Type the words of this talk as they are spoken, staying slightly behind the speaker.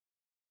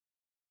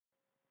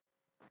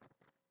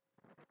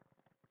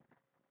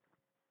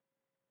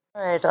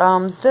Alright,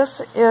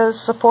 this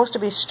is supposed to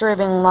be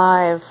streaming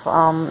live.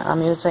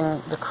 I'm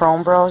using the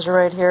Chrome browser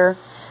right here,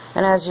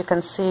 and as you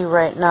can see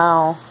right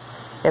now,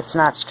 it's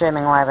not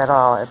streaming live at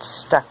all. It's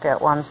stuck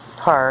at one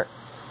part.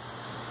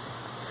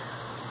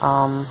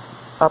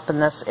 Up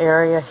in this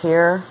area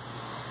here,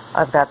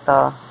 I've got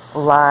the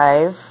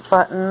live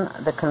button,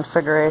 the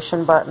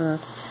configuration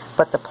button,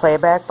 but the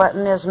playback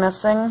button is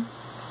missing.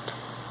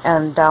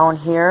 And down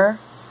here,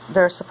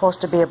 there's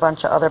supposed to be a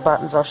bunch of other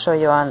buttons I'll show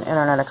you on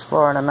Internet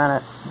Explorer in a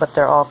minute, but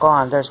they're all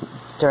gone.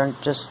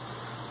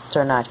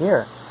 They're not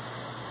here.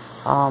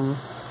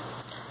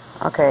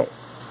 Okay,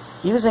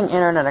 using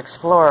Internet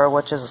Explorer,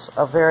 which is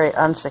a very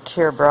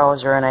unsecure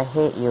browser and I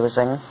hate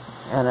using,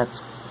 and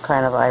it's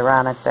kind of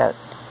ironic that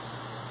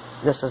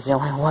this is the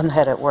only one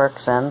that it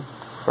works in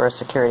for a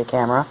security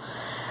camera.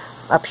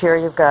 Up here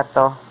you've got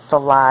the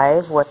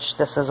live, which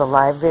this is a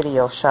live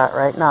video shot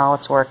right now.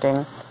 It's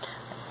working.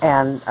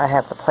 And I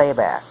have the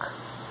playback,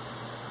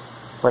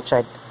 which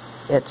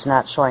it's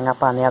not showing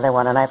up on the other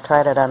one, and I've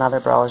tried it on other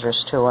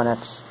browsers too, and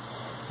it's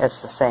the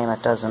same.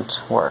 It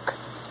doesn't work.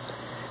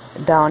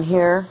 Down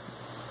here,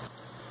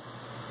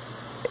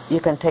 you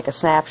can take a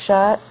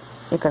snapshot.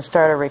 You can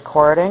start a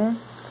recording.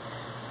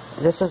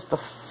 This is the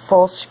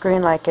full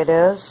screen like it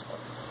is.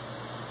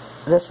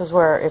 This is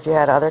where if you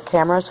had other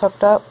cameras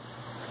hooked up,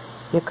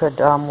 you could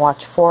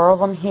watch 4 of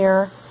them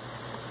here,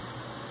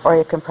 or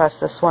you can press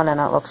this one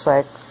and it looks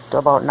like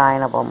about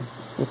 9 of them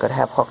you could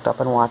have hooked up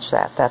and watch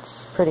that.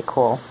 That's pretty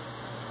cool.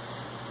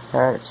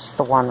 There's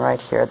the one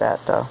right here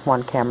that the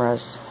one camera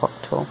is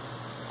hooked to.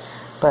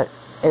 But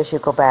if you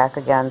go back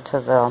again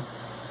to the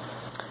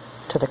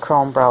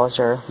Chrome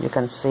browser, you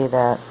can see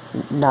that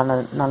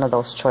none of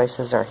those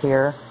choices are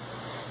here.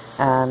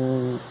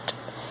 And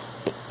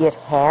it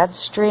had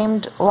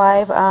streamed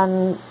live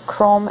on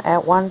Chrome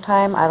at one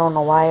time. I don't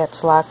know why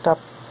it's locked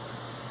up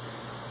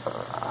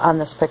on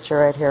this picture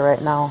right here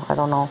right now. I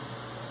don't know.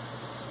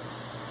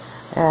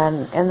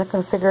 And in the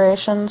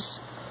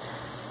configurations,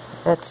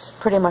 it's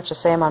pretty much the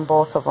same on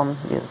both of them.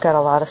 You've got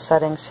a lot of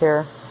settings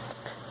here.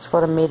 Let's go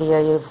to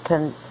media. You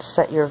can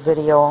set your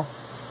video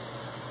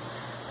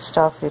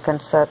stuff. You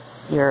can set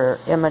your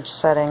image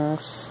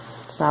settings.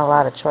 It's not a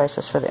lot of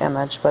choices for the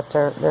image, but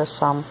there's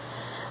some.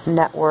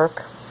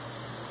 Network.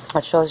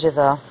 It shows you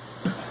the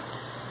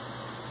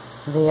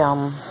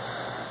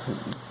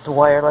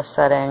wireless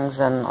settings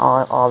and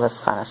all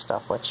this kind of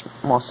stuff, which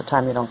most of the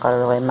time you don't gotta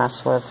really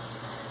mess with,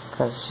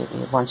 because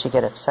once you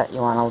get it set,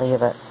 you want to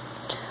leave it.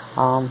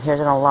 Here's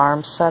an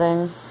alarm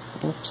setting.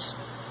 Oops.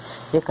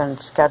 You can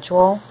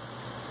schedule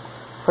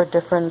for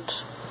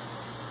different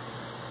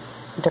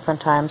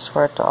times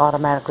for it to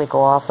automatically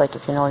go off, like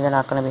if you know you're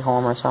not going to be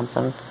home or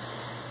something,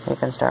 you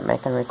can start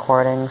making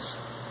recordings.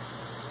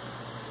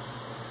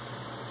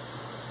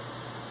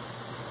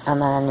 And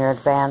then in your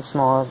advanced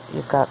mode,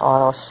 you've got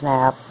auto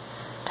snap,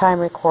 time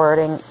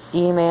recording,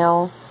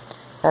 email.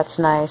 That's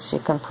nice. You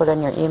can put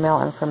in your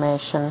email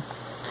information,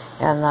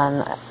 and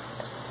then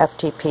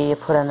FTP, you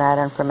put in that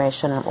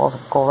information and it will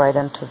go right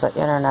into the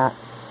internet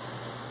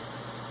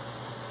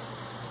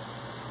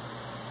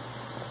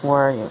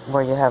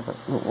wherever you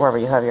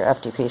have your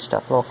FTP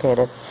stuff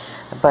located.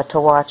 But to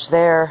watch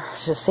there,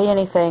 to see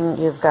anything,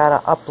 you've got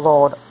to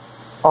upload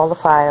all the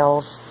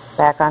files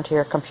back onto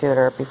your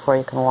computer before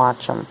you can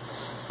watch them,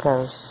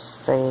 because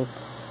it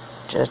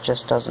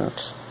just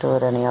doesn't do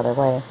it any other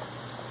way.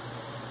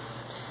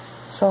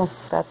 So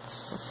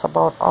that's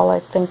about all I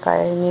think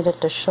I needed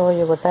to show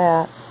you with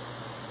that.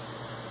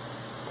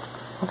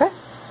 Okay,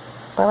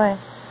 bye-bye.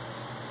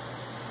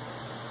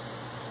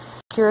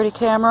 Security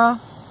camera.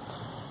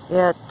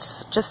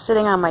 It's just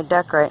sitting on my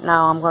deck right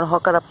now. I'm going to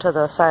hook it up to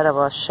the side of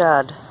a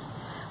shed,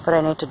 but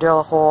I need to drill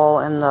a hole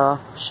in the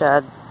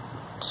shed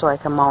so I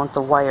can mount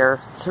the wire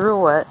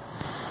through it.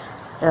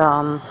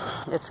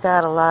 It's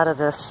got a lot of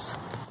this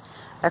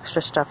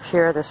extra stuff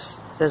here. This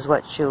is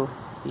what you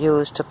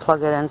use to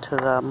plug it into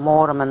the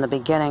modem in the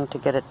beginning to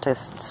get it to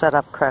set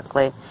up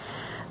correctly.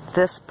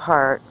 This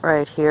part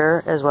right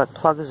here is what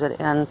plugs it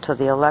into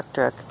the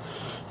electric,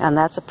 and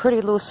that's a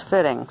pretty loose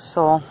fitting,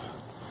 so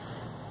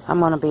I'm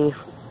going to be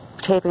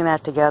taping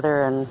that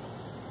together and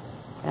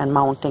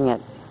mounting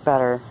it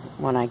better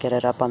when I get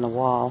it up on the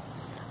wall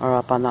or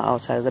up on the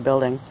outside of the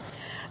building.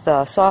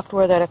 The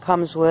software that it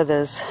comes with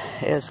is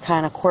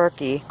kind of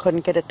quirky.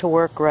 Couldn't get it to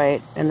work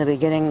right in the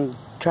beginning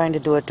trying to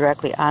do it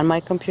directly on my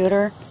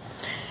computer.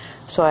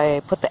 So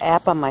I put the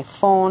app on my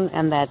phone,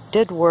 and that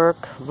did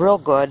work real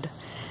good,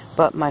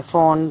 but my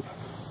phone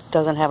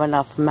doesn't have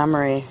enough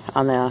memory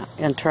on the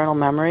internal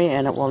memory,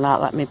 and it will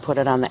not let me put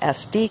it on the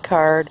SD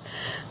card,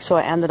 so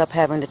I ended up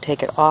having to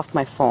take it off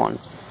my phone.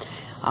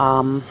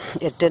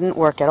 It didn't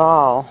work at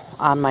all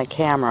on my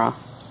camera,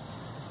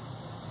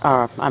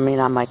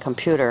 on my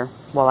computer.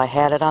 Well, I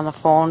had it on the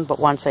phone, but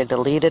once I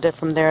deleted it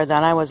from there,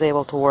 then I was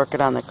able to work it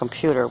on the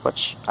computer,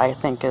 which I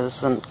think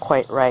isn't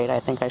quite right.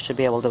 I think I should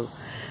be able to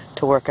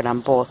work it on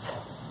both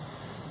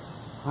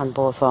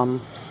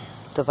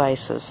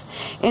devices.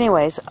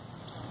 Anyways,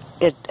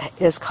 it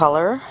is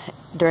color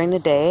during the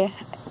day.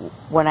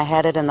 When I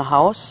had it in the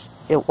house,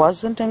 it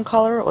wasn't in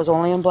color, it was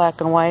only in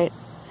black and white.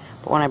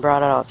 But when I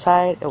brought it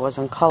outside, it was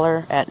in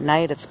color. At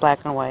night, it's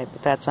black and white,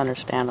 but that's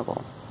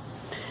understandable.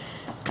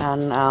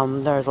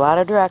 And there's a lot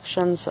of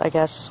directions. I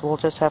guess we'll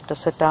just have to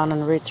sit down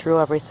and read through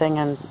everything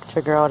and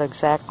figure out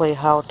exactly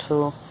how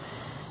to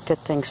get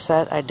things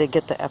set. I did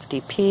get the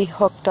FTP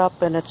hooked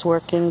up and it's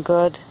working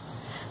good.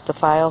 The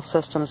file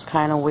system's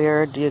kind of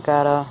weird. You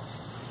gotta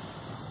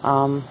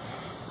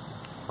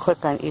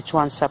click on each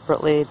one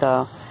separately.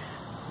 The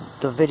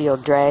video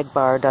drag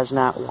bar does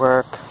not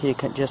work. You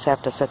can just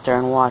have to sit there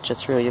and watch it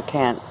through. You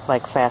can't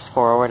like fast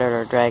forward it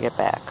or drag it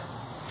back.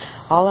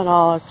 All in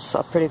all, it's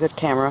a pretty good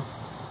camera.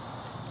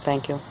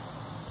 Thank you.